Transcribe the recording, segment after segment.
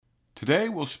Today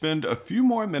we'll spend a few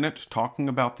more minutes talking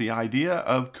about the idea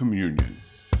of communion.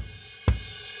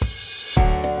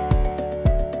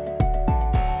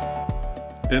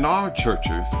 In our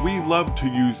churches, we love to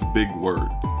use big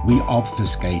words. We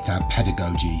obfuscate our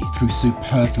pedagogy through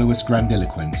superfluous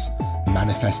grandiloquence,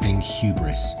 manifesting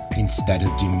hubris instead of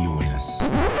demureness.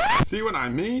 See what I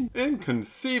mean?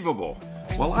 Inconceivable.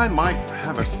 While I might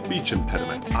have a speech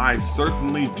impediment, I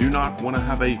certainly do not want to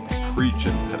have a preach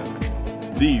impediment.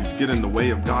 These get in the way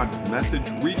of God's message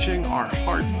reaching our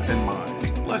hearts and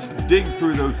minds. Let's dig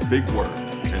through those big words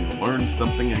and learn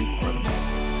something incredible.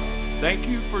 Thank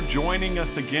you for joining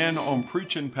us again on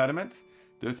Preach Impediments.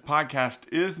 This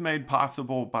podcast is made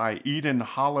possible by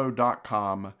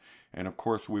EdenHollow.com. And of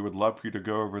course, we would love for you to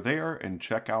go over there and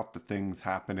check out the things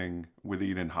happening with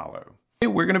Eden Hollow.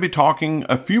 We're going to be talking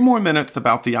a few more minutes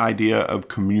about the idea of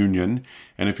communion.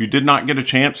 And if you did not get a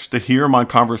chance to hear my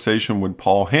conversation with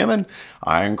Paul Hammond,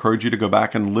 I encourage you to go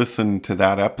back and listen to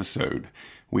that episode.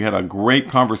 We had a great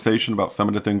conversation about some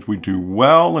of the things we do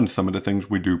well and some of the things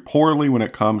we do poorly when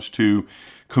it comes to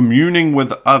communing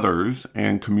with others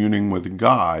and communing with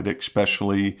God,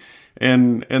 especially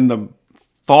in the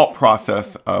thought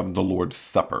process of the Lord's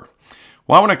Supper.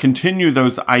 Well, I want to continue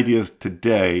those ideas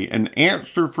today and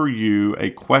answer for you a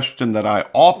question that I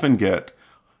often get,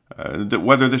 that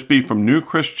whether this be from new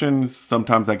Christians,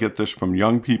 sometimes I get this from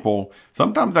young people,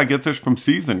 sometimes I get this from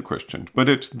seasoned Christians, but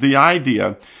it's the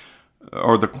idea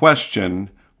or the question,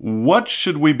 what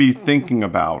should we be thinking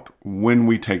about when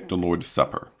we take the Lord's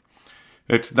Supper?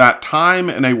 It's that time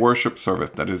in a worship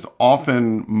service that is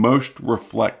often most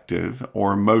reflective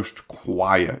or most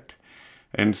quiet.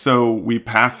 And so we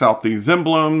pass out these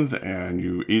emblems and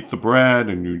you eat the bread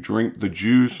and you drink the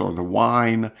juice or the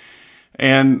wine.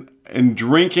 And in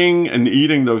drinking and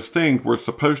eating those things, we're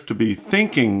supposed to be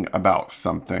thinking about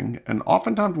something. And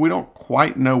oftentimes we don't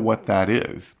quite know what that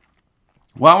is.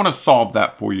 Well, I want to solve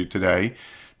that for you today.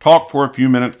 Talk for a few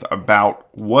minutes about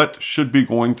what should be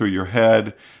going through your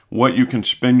head, what you can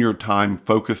spend your time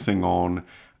focusing on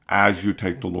as you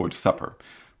take the Lord's Supper.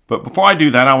 But before I do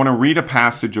that, I want to read a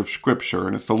passage of Scripture,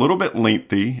 and it's a little bit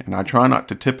lengthy, and I try not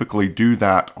to typically do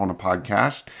that on a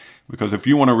podcast, because if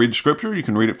you want to read Scripture, you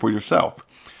can read it for yourself.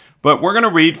 But we're going to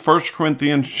read 1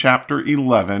 Corinthians chapter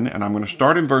 11, and I'm going to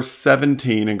start in verse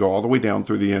 17 and go all the way down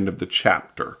through the end of the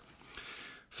chapter.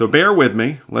 So bear with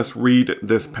me. Let's read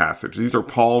this passage. These are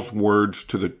Paul's words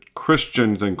to the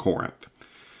Christians in Corinth. It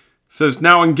says,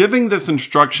 "Now in giving this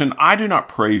instruction, I do not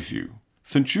praise you,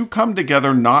 since you come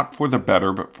together not for the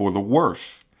better, but for the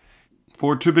worse.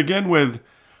 For to begin with,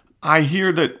 I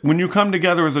hear that when you come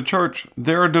together as a church,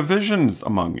 there are divisions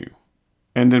among you.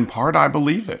 And in part I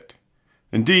believe it.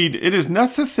 Indeed, it is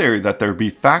necessary that there be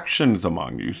factions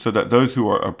among you, so that those who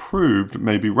are approved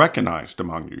may be recognized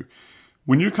among you.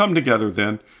 When you come together,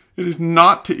 then, it is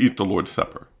not to eat the Lord's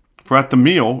Supper. For at the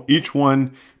meal, each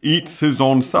one eats his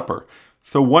own supper.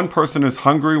 So one person is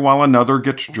hungry while another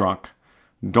gets drunk.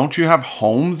 Don't you have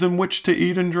homes in which to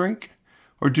eat and drink?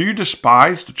 Or do you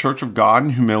despise the church of God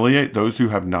and humiliate those who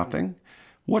have nothing?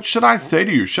 What should I say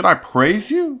to you? Should I praise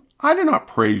you? I do not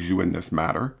praise you in this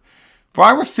matter. For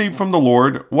I received from the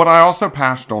Lord what I also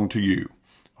passed on to you.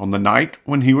 On the night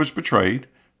when he was betrayed,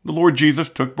 the Lord Jesus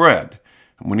took bread.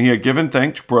 And when he had given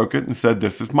thanks, broke it and said,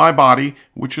 'This is my body,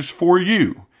 which is for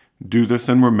you. Do this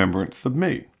in remembrance of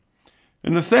me.'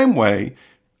 In the same way,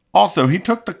 also he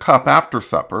took the cup after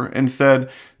supper and said,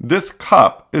 'This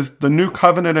cup is the new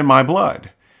covenant in my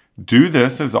blood. Do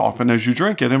this as often as you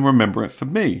drink it in remembrance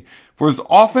of me. For as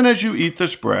often as you eat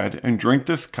this bread and drink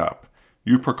this cup,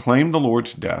 you proclaim the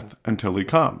Lord's death until he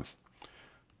comes.'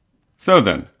 So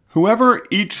then, whoever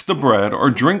eats the bread or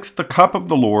drinks the cup of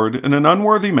the Lord in an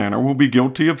unworthy manner will be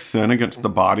guilty of sin against the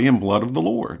body and blood of the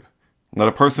Lord. Let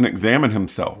a person examine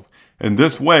himself. In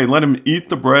this way, let him eat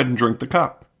the bread and drink the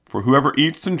cup. For whoever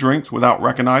eats and drinks without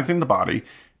recognizing the body,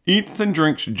 eats and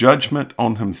drinks judgment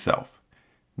on himself.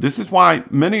 This is why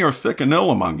many are sick and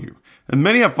ill among you, and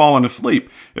many have fallen asleep.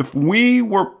 If we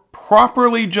were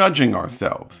properly judging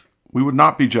ourselves, we would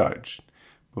not be judged.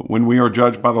 But when we are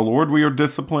judged by the Lord, we are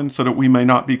disciplined so that we may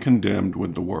not be condemned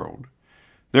with the world.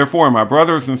 Therefore, my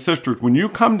brothers and sisters, when you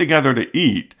come together to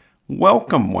eat,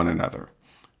 welcome one another.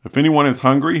 If anyone is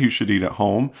hungry, he should eat at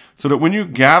home, so that when you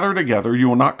gather together, you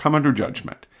will not come under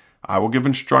judgment. I will give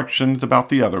instructions about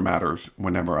the other matters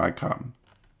whenever I come."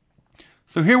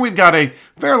 So here we've got a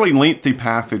fairly lengthy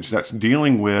passage that's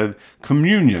dealing with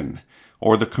communion,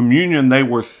 or the communion they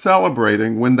were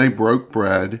celebrating when they broke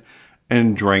bread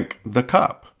and drank the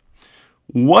cup.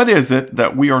 What is it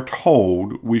that we are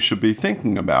told we should be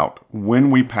thinking about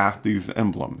when we pass these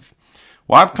emblems?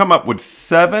 Well, I've come up with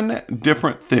 7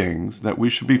 different things that we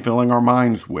should be filling our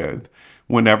minds with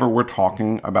whenever we're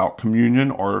talking about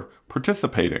communion or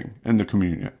participating in the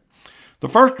communion. The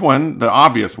first one, the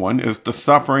obvious one, is the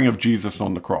suffering of Jesus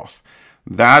on the cross.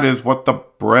 That is what the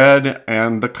bread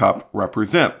and the cup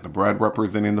represent. The bread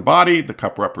representing the body, the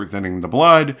cup representing the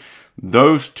blood.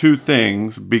 Those 2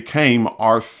 things became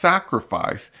our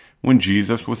sacrifice when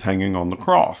Jesus was hanging on the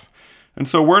cross. And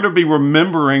so we're to be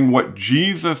remembering what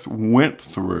Jesus went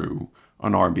through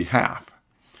on our behalf.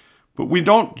 But we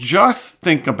don't just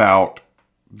think about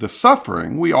the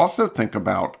suffering, we also think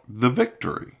about the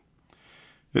victory.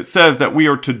 It says that we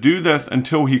are to do this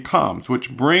until he comes,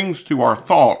 which brings to our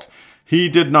thought, he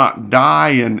did not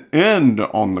die and end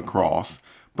on the cross,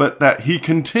 but that he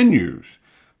continues.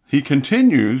 He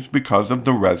continues because of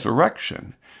the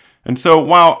resurrection. And so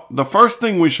while the first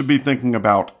thing we should be thinking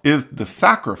about is the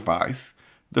sacrifice,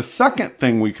 the second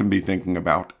thing we can be thinking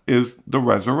about is the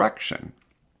resurrection.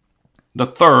 The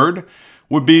third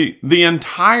would be the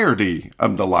entirety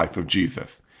of the life of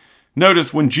Jesus.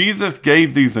 Notice when Jesus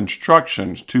gave these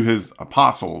instructions to his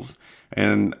apostles,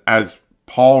 and as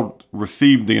Paul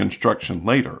received the instruction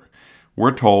later,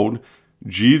 we're told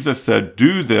Jesus said,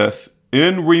 "Do this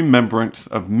in remembrance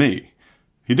of me."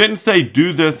 He didn't say,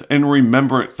 "Do this in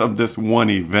remembrance of this one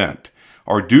event,"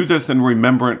 or "Do this in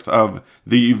remembrance of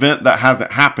the event that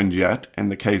hasn't happened yet," in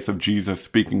the case of Jesus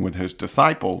speaking with his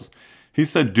disciples. He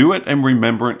said, "Do it in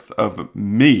remembrance of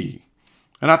me."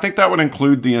 And I think that would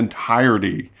include the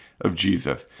entirety of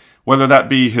Jesus, whether that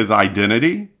be his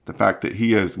identity, the fact that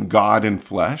he is God in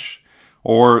flesh,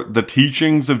 or the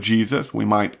teachings of Jesus. We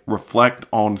might reflect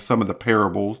on some of the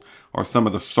parables or some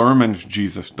of the sermons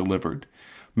Jesus delivered.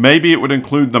 Maybe it would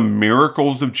include the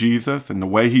miracles of Jesus and the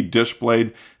way he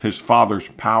displayed his Father's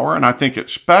power, and I think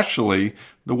especially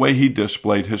the way he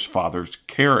displayed his Father's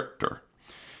character.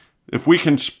 If we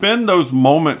can spend those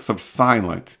moments of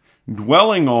silence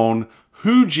dwelling on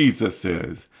who Jesus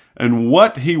is and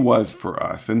what he was for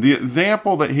us and the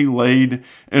example that he laid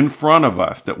in front of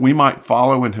us that we might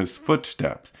follow in his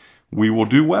footsteps, we will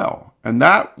do well. And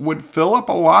that would fill up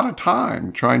a lot of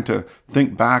time trying to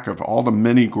think back of all the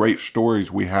many great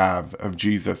stories we have of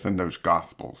Jesus in those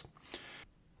Gospels.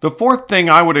 The fourth thing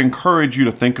I would encourage you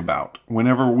to think about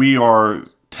whenever we are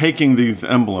taking these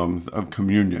emblems of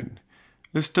communion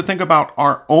is to think about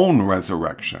our own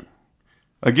resurrection.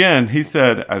 Again, he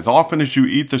said, "As often as you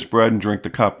eat this bread and drink the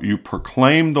cup, you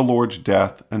proclaim the Lord's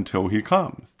death until he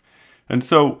comes." And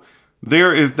so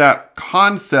there is that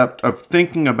concept of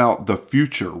thinking about the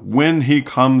future when he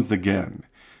comes again.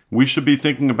 We should be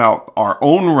thinking about our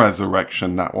own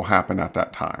resurrection that will happen at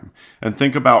that time and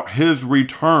think about his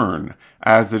return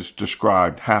as it's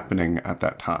described happening at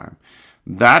that time.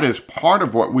 That is part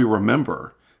of what we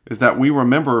remember, is that we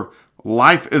remember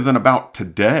life isn't about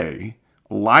today.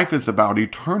 Life is about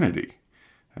eternity.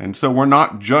 And so we're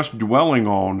not just dwelling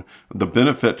on the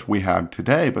benefits we have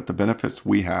today, but the benefits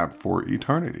we have for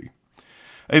eternity.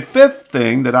 A fifth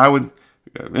thing that I would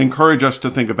encourage us to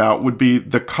think about would be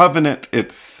the covenant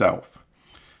itself.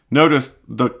 Notice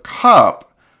the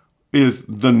cup is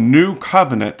the new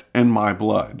covenant in my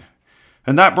blood.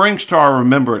 And that brings to our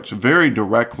remembrance very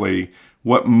directly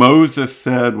what Moses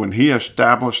said when he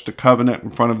established the covenant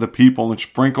in front of the people and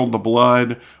sprinkled the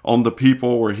blood on the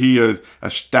people, where he is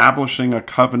establishing a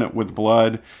covenant with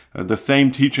blood. The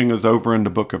same teaching is over in the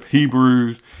book of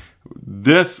Hebrews.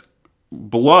 This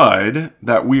blood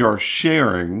that we are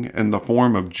sharing in the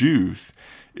form of juice,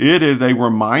 it is a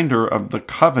reminder of the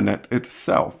covenant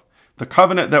itself. The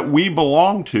covenant that we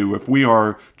belong to if we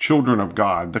are children of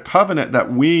God. The covenant that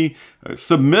we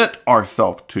submit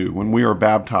ourselves to when we are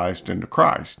baptized into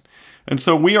Christ. And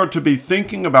so we are to be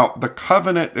thinking about the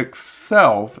covenant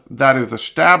itself that is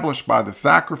established by the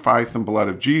sacrifice and blood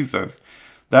of Jesus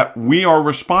that we are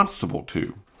responsible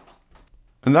to.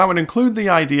 And that would include the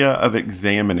idea of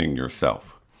examining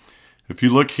yourself. If you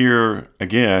look here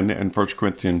again in 1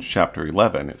 Corinthians chapter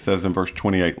 11, it says in verse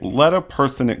 28, "Let a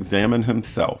person examine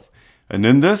himself, and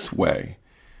in this way,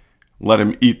 let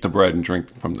him eat the bread and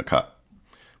drink from the cup."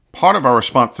 Part of our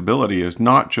responsibility is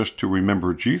not just to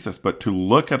remember Jesus, but to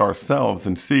look at ourselves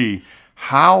and see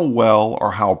how well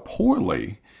or how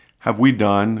poorly have we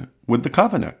done with the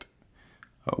covenant.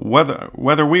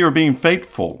 Whether we are being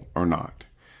faithful or not.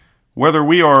 Whether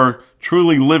we are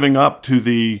truly living up to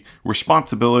the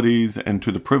responsibilities and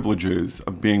to the privileges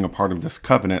of being a part of this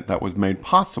covenant that was made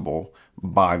possible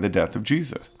by the death of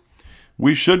Jesus.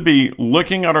 We should be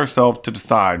looking at ourselves to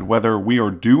decide whether we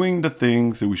are doing the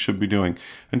things that we should be doing.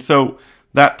 And so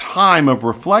that time of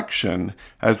reflection,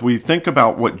 as we think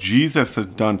about what Jesus has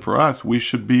done for us, we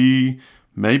should be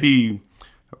maybe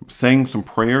saying some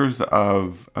prayers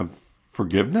of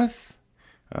forgiveness.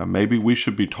 Maybe we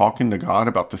should be talking to God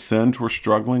about the sins we're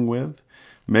struggling with.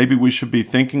 Maybe we should be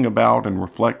thinking about and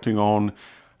reflecting on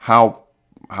how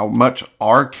much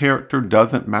our character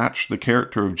doesn't match the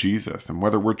character of Jesus, and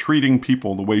whether we're treating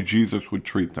people the way Jesus would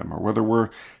treat them, or whether we're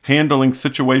handling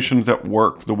situations at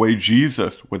work the way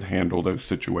Jesus would handle those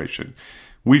situations.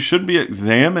 We should be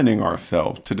examining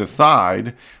ourselves to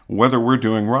decide whether we're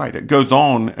doing right. It goes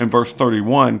on in verse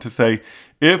 31 to say,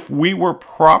 if we were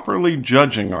properly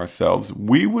judging ourselves,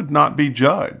 we would not be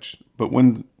judged. But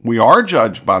when we are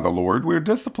judged by the Lord, we're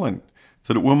disciplined,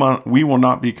 so that we will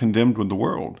not be condemned with the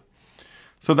world.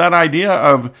 So that idea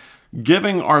of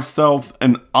giving ourselves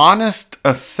an honest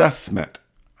assessment,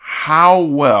 how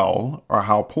well or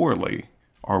how poorly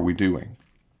are we doing?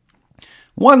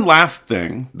 One last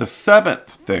thing, the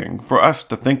seventh thing for us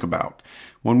to think about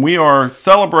when we are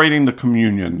celebrating the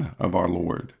communion of our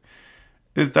Lord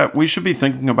is that we should be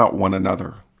thinking about one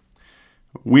another.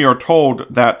 We are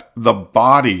told that the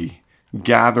body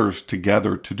gathers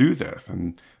together to do this,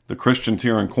 and the Christians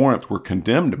here in Corinth were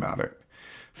condemned about it.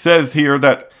 It says here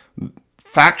that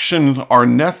factions are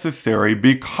necessary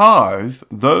because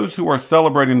those who are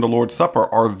celebrating the Lord's Supper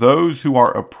are those who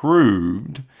are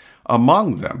approved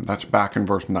among them. That's back in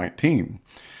verse 19.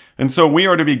 And so we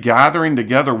are to be gathering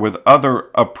together with other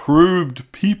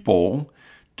approved people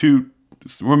to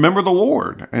remember the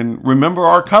Lord and remember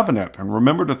our covenant and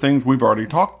remember the things we've already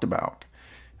talked about.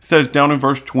 It says down in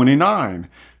verse 29,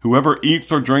 whoever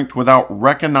eats or drinks without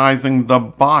recognizing the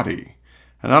body.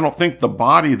 And I don't think the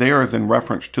body there is in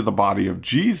reference to the body of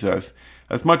Jesus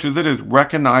as much as it is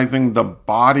recognizing the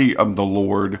body of the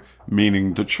Lord,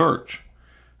 meaning the church.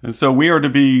 And so we are to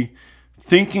be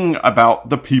thinking about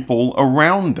the people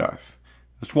around us.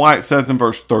 That's why it says in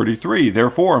verse 33,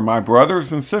 therefore, my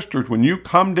brothers and sisters, when you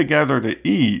come together to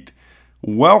eat,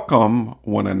 welcome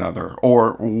one another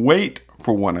or wait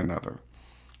for one another.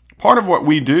 Part of what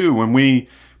we do when we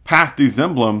pass these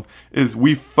emblems is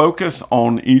we focus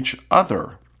on each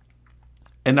other.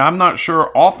 And I'm not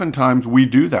sure, oftentimes we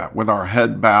do that with our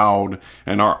head bowed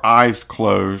and our eyes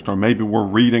closed, or maybe we're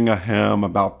reading a hymn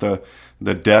about the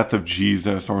death of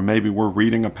Jesus, or maybe we're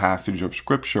reading a passage of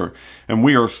Scripture, and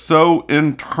we are so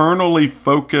internally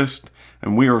focused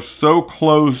and we are so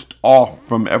closed off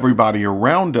from everybody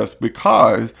around us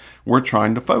because we're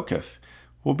trying to focus.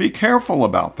 Well, be careful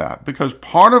about that, because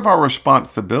part of our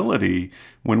responsibility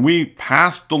when we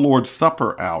pass the Lord's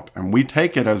Supper out and we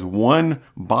take it as one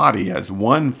body, as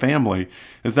one family,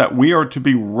 is that we are to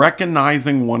be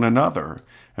recognizing one another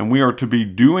and we are to be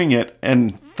doing it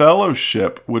in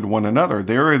fellowship with one another.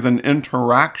 There is an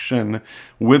interaction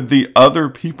with the other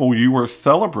people you are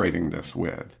celebrating this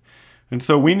with. And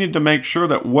so we need to make sure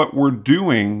that what we're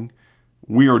doing,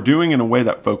 we are doing in a way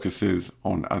that focuses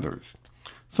on others.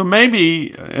 So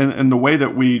maybe in the way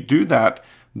that we do that,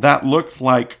 that looks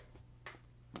like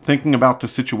thinking about the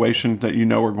situations that you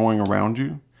know are going around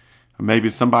you. Maybe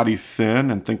somebody's sin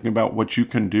and thinking about what you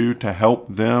can do to help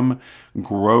them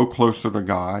grow closer to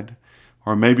God.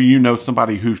 Or maybe you know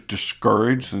somebody who's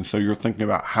discouraged, and so you're thinking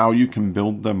about how you can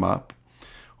build them up.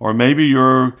 Or maybe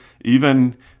you're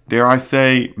even, dare I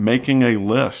say, making a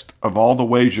list of all the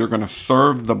ways you're going to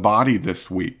serve the body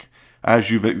this week, as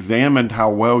you've examined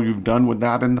how well you've done with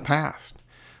that in the past.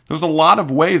 There's a lot of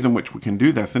ways in which we can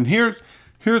do this. And here's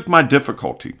my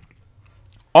difficulty.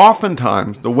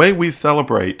 Oftentimes, the way we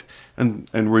celebrate and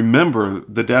remember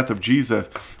the death of Jesus,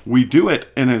 we do it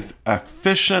in as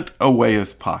efficient a way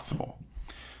as possible.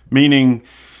 Meaning,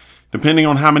 depending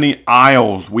on how many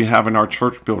aisles we have in our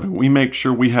church building, we make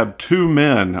sure we have 2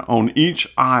 men on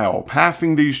each aisle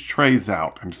passing these trays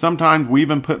out. And sometimes we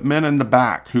even put men in the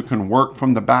back who can work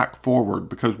from the back forward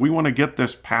because we want to get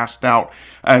this passed out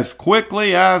as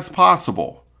quickly as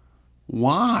possible.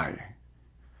 Why?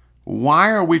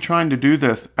 Why are we trying to do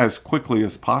this as quickly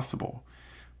as possible?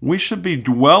 We should be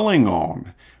dwelling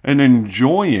on and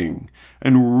enjoying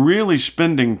and really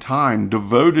spending time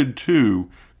devoted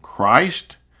to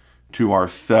Christ, to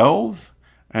ourselves,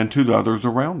 and to the others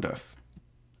around us.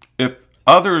 If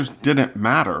others didn't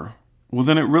matter, well,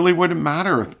 then it really wouldn't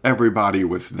matter if everybody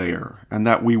was there and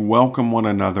that we welcome one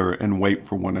another and wait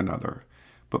for one another.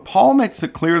 But Paul makes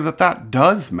it clear that that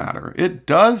does matter. It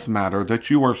does matter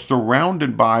that you are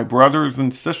surrounded by brothers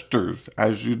and sisters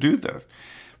as you do this,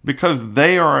 because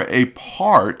they are a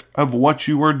part of what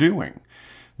you are doing.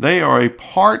 They are a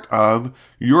part of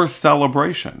your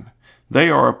celebration. They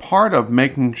are a part of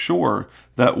making sure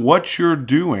that what you're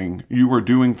doing, you are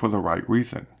doing for the right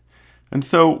reason. And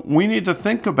so we need to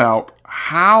think about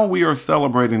how we are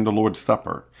celebrating the Lord's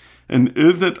Supper. And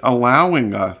is it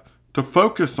allowing us to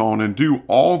focus on and do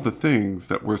all the things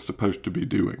that we're supposed to be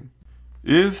doing?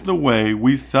 Is the way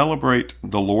we celebrate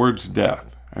the Lord's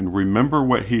death and remember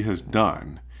what he has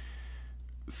done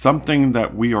something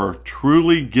that we are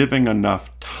truly giving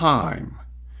enough time,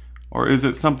 or is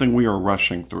it something we are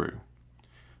rushing through?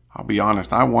 I'll be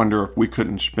honest, I wonder if we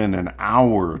couldn't spend an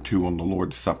hour or two on the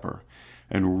Lord's Supper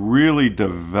and really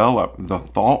develop the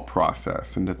thought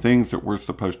process and the things that we're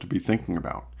supposed to be thinking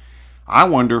about. I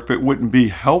wonder if it wouldn't be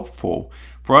helpful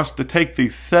for us to take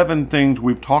these 7 things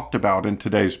we've talked about in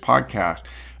today's podcast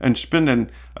and spending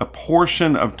a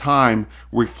portion of time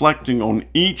reflecting on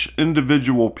each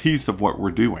individual piece of what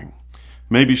we're doing.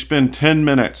 Maybe spend 10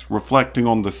 minutes reflecting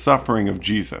on the suffering of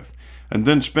Jesus, and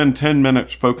then spend 10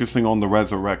 minutes focusing on the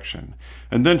resurrection,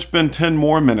 and then spend 10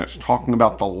 more minutes talking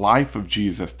about the life of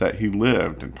Jesus that he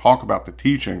lived, and talk about the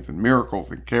teachings and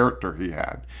miracles and character he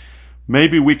had.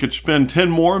 Maybe we could spend 10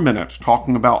 more minutes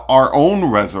talking about our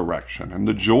own resurrection and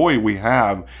the joy we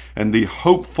have and the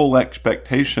hopeful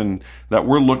expectation that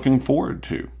we're looking forward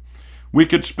to. We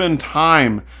could spend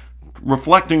time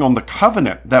reflecting on the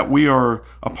covenant that we are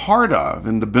a part of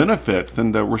and the benefits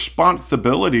and the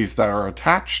responsibilities that are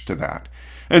attached to that.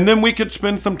 And then we could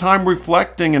spend some time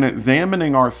reflecting and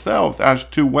examining ourselves as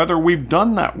to whether we've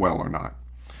done that well or not.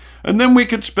 And then we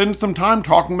could spend some time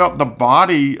talking about the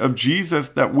body of Jesus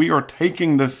that we are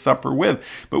taking this supper with.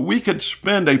 But we could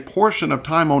spend a portion of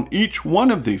time on each one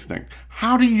of these things.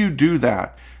 How do you do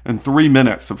that in 3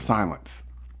 minutes of silence?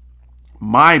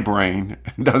 My brain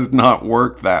does not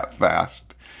work that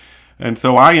fast. And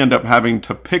so I end up having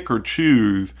to pick or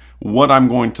choose what I'm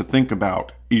going to think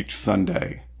about each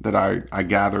Sunday that I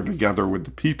gather together with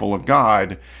the people of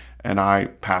God and I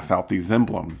pass out these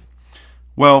emblems.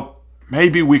 Well,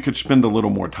 maybe we could spend a little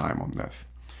more time on this.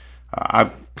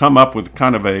 I've come up with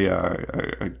kind of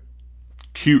a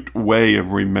cute way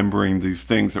of remembering these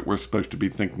things that we're supposed to be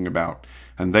thinking about.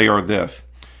 And they are this: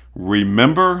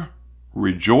 remember,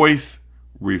 rejoice,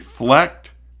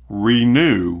 reflect,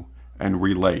 renew, and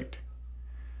relate.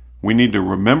 We need to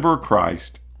remember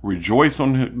Christ, rejoice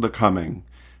on the coming,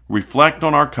 reflect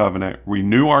on our covenant,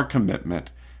 renew our commitment,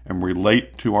 and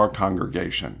relate to our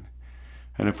congregation.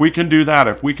 And if we can do that,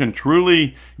 if we can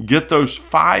truly get those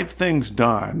 5 things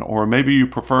done, or maybe you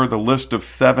prefer the list of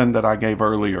 7 that I gave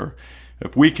earlier,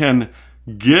 if we can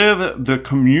give the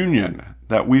communion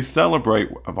that we celebrate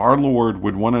of our Lord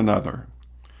with one another,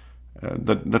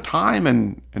 the time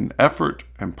and effort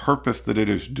and purpose that it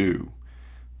is due,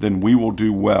 then we will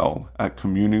do well at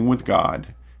communing with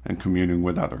God and communing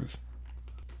with others.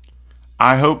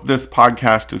 I hope this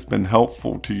podcast has been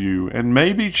helpful to you and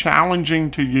maybe challenging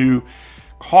to you,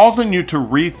 causing you to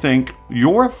rethink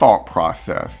your thought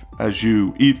process as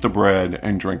you eat the bread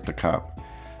and drink the cup,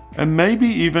 and maybe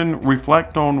even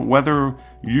reflect on whether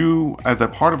you, as a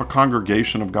part of a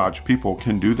congregation of God's people,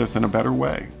 can do this in a better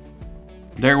way.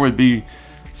 There would be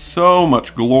so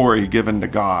much glory given to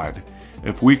God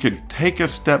if we could take a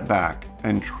step back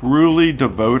and truly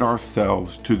devote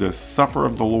ourselves to the supper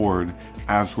of the Lord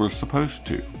as we're supposed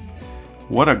to.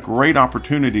 What a great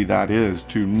opportunity that is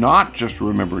to not just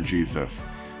remember Jesus,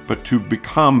 but to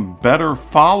become better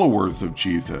followers of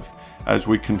Jesus as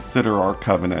we consider our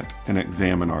covenant and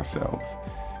examine ourselves.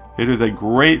 It is a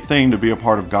great thing to be a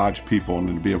part of God's people and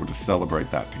to be able to celebrate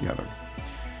that together.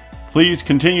 Please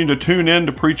continue to tune in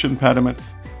to Preach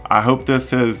Impediments. I hope this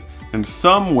has in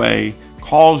some way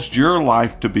caused your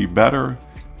life to be better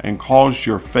and caused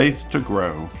your faith to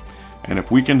grow. And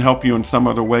if we can help you in some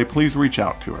other way, please reach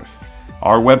out to us.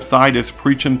 Our website is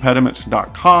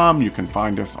preachimpediments.com. You can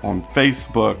find us on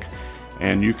Facebook,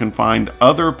 and you can find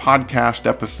other podcast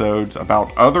episodes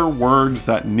about other words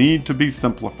that need to be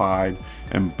simplified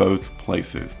in both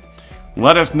places.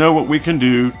 Let us know what we can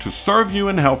do to serve you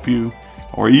and help you,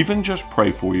 or even just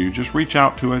pray for you. Just reach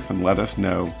out to us and let us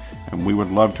know, and we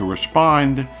would love to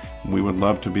respond. We would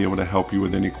love to be able to help you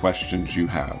with any questions you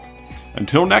have.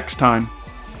 Until next time.